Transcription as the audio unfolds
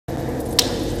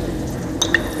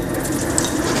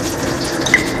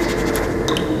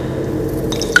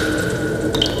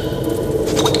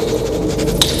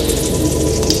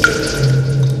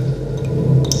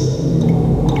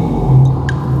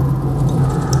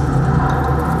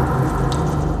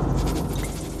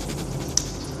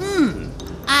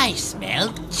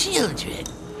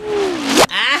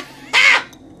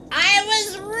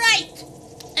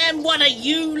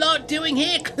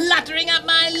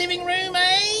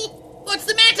What's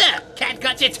the matter? Cat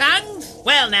got your tongues?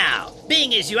 Well now,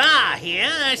 being as you are here,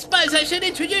 I suppose I should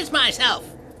introduce myself.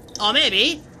 Or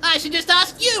maybe I should just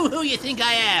ask you who you think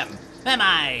I am. Am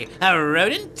I a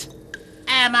rodent?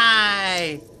 Am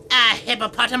I a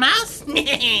hippopotamus? Or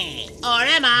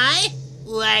am I,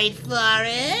 wait for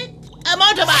it, a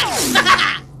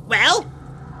motorbike? Well,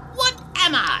 what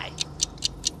am I?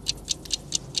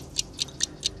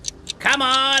 Come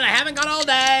on, I haven't got all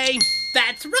day.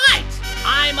 That's right,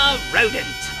 I'm a rodent.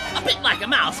 A bit like a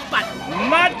mouse, but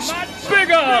much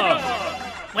bigger!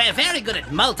 We're very good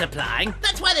at multiplying.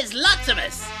 That's why there's lots of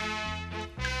us.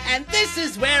 And this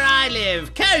is where I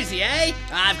live. Cozy, eh?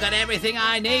 I've got everything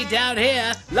I need down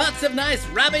here. Lots of nice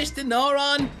rubbish to gnaw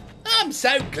on. I'm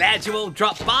so glad you all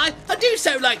dropped by. I do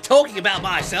so like talking about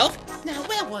myself. Now,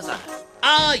 where was I?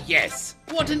 Ah, yes.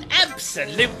 What an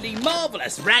absolutely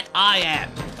marvellous rat I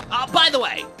am. By the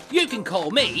way, you can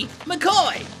call me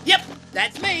McCoy. Yep,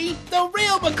 that's me, the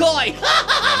real McCoy.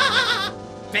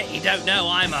 Bet you don't know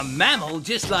I'm a mammal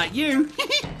just like you.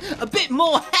 A bit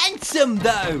more handsome,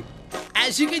 though.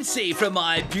 As you can see from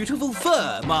my beautiful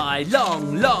fur, my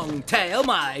long tail,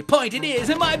 my pointed ears,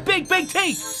 and my big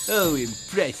teeth. Oh,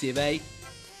 impressive, eh?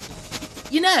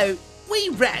 You know, we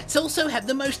rats also have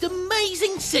the most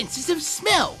amazing senses of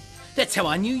smell. That's how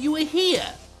I knew you were here.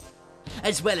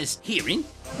 As well as hearing.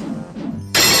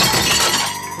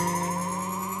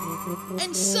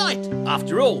 And sight.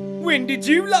 After all, when did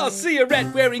you last see a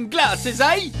rat wearing glasses,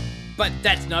 eh? But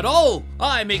that's not all.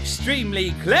 I'm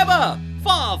extremely clever.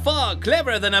 Far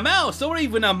cleverer than a mouse or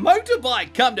even a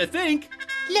motorbike, come to think.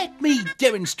 Let me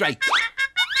demonstrate.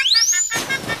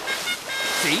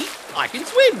 See? I can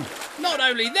swim. Not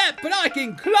only that, but I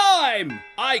can climb.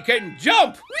 I can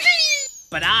jump.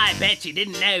 But I bet you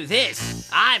didn't know this.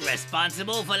 I'm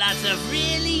responsible for lots of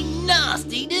really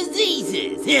nasty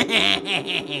diseases.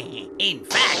 In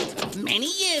fact, many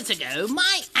years ago,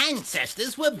 my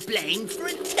ancestors were blamed for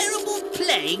a terrible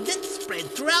plague that spread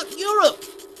throughout Europe.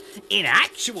 In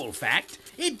actual fact,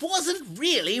 it wasn't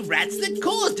really rats that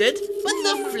caused it, but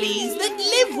the fleas that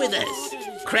live with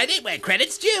us. Credit where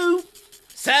credit's due.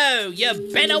 So, you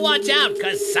better watch out,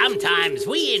 because sometimes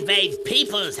we invade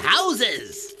people's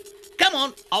houses. Come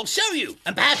on, I'll show you,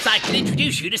 and perhaps I can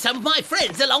introduce you to some of my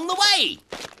friends along the way.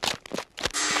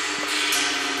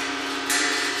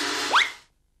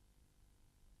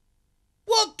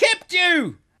 What kept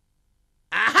you?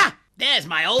 Aha! There's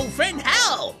my old friend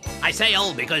Hal. I say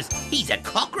old because he's a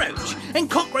cockroach, and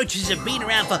cockroaches have been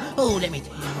around for, let me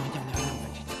tell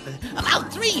you,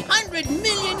 about 300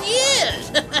 million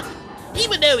years.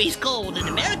 Even though he's called an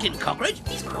American cockroach,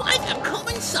 he's quite a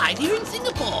common sight here in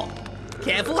Singapore.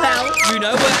 Careful, Hal. You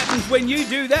know what happens when you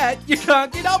do that. You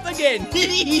can't get up again.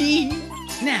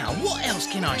 Now, what else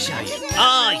can I show you?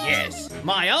 Ah, yes.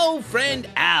 My old friend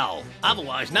Al,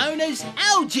 otherwise known as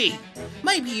Algae.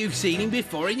 Maybe you've seen him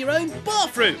before in your own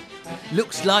bathroom.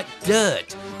 Looks like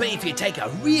dirt, but if you take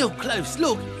a real close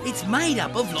look, it's made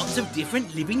up of lots of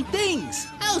different living things.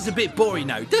 Al's a bit boring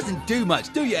though, doesn't do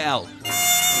much, do you, Al?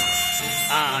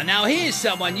 Now here's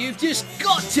someone you've just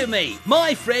got to meet.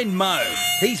 My friend Mo.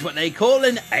 He's what they call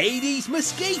an Aedes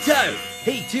mosquito.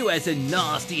 He too has a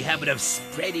nasty habit of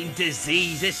spreading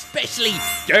disease, especially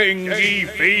dengue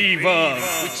fever,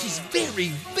 which is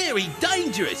very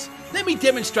dangerous. Let me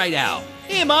demonstrate how.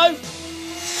 Here, Mo.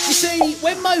 You see,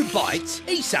 when Mo bites,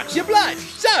 he sucks your blood.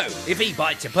 So, if he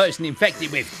bites a person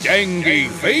infected with dengue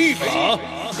fever,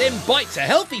 then bites a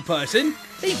healthy person,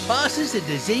 he passes the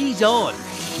disease on.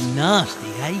 Nasty,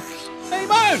 eh? Hey,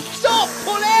 Mo! Stop!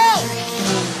 Pull out!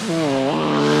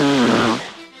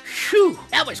 Phew,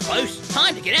 that was close.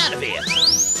 Time to get out of here.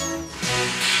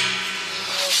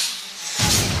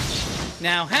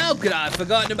 Now, how could I have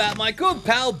forgotten about my good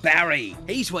pal Barry?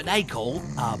 He's what they call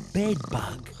a bed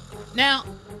bug. Now,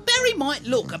 Barry might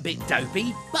look a bit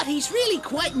dopey, but he's really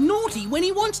quite naughty when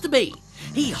he wants to be.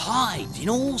 He hides in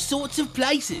all sorts of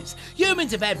places.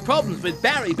 Humans have had problems with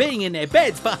Barry being in their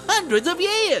beds for hundreds of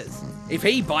years. If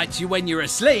he bites you when you're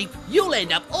asleep, you'll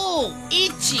end up all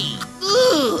itchy.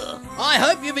 Ugh. I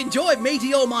hope you've enjoyed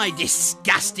meeting all my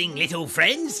disgusting little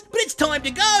friends, but it's time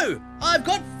to go. I've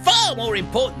got far more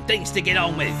important things to get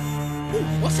on with. Ooh,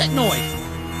 what's that noise?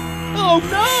 Oh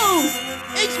no!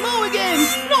 It's Mo again!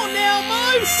 Not now,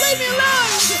 Mo! Leave me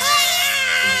alone!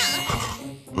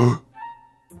 Ah!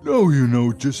 Now you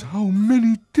know just how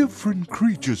many different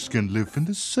creatures can live in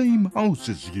the same house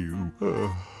as you.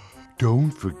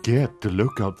 Don't forget to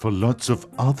look out for lots of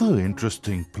other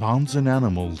interesting plants and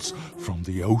animals from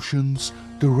the oceans,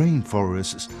 the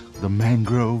rainforests, the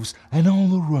mangroves, and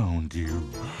all around you.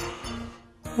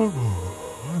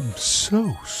 Oh, I'm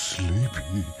so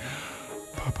sleepy.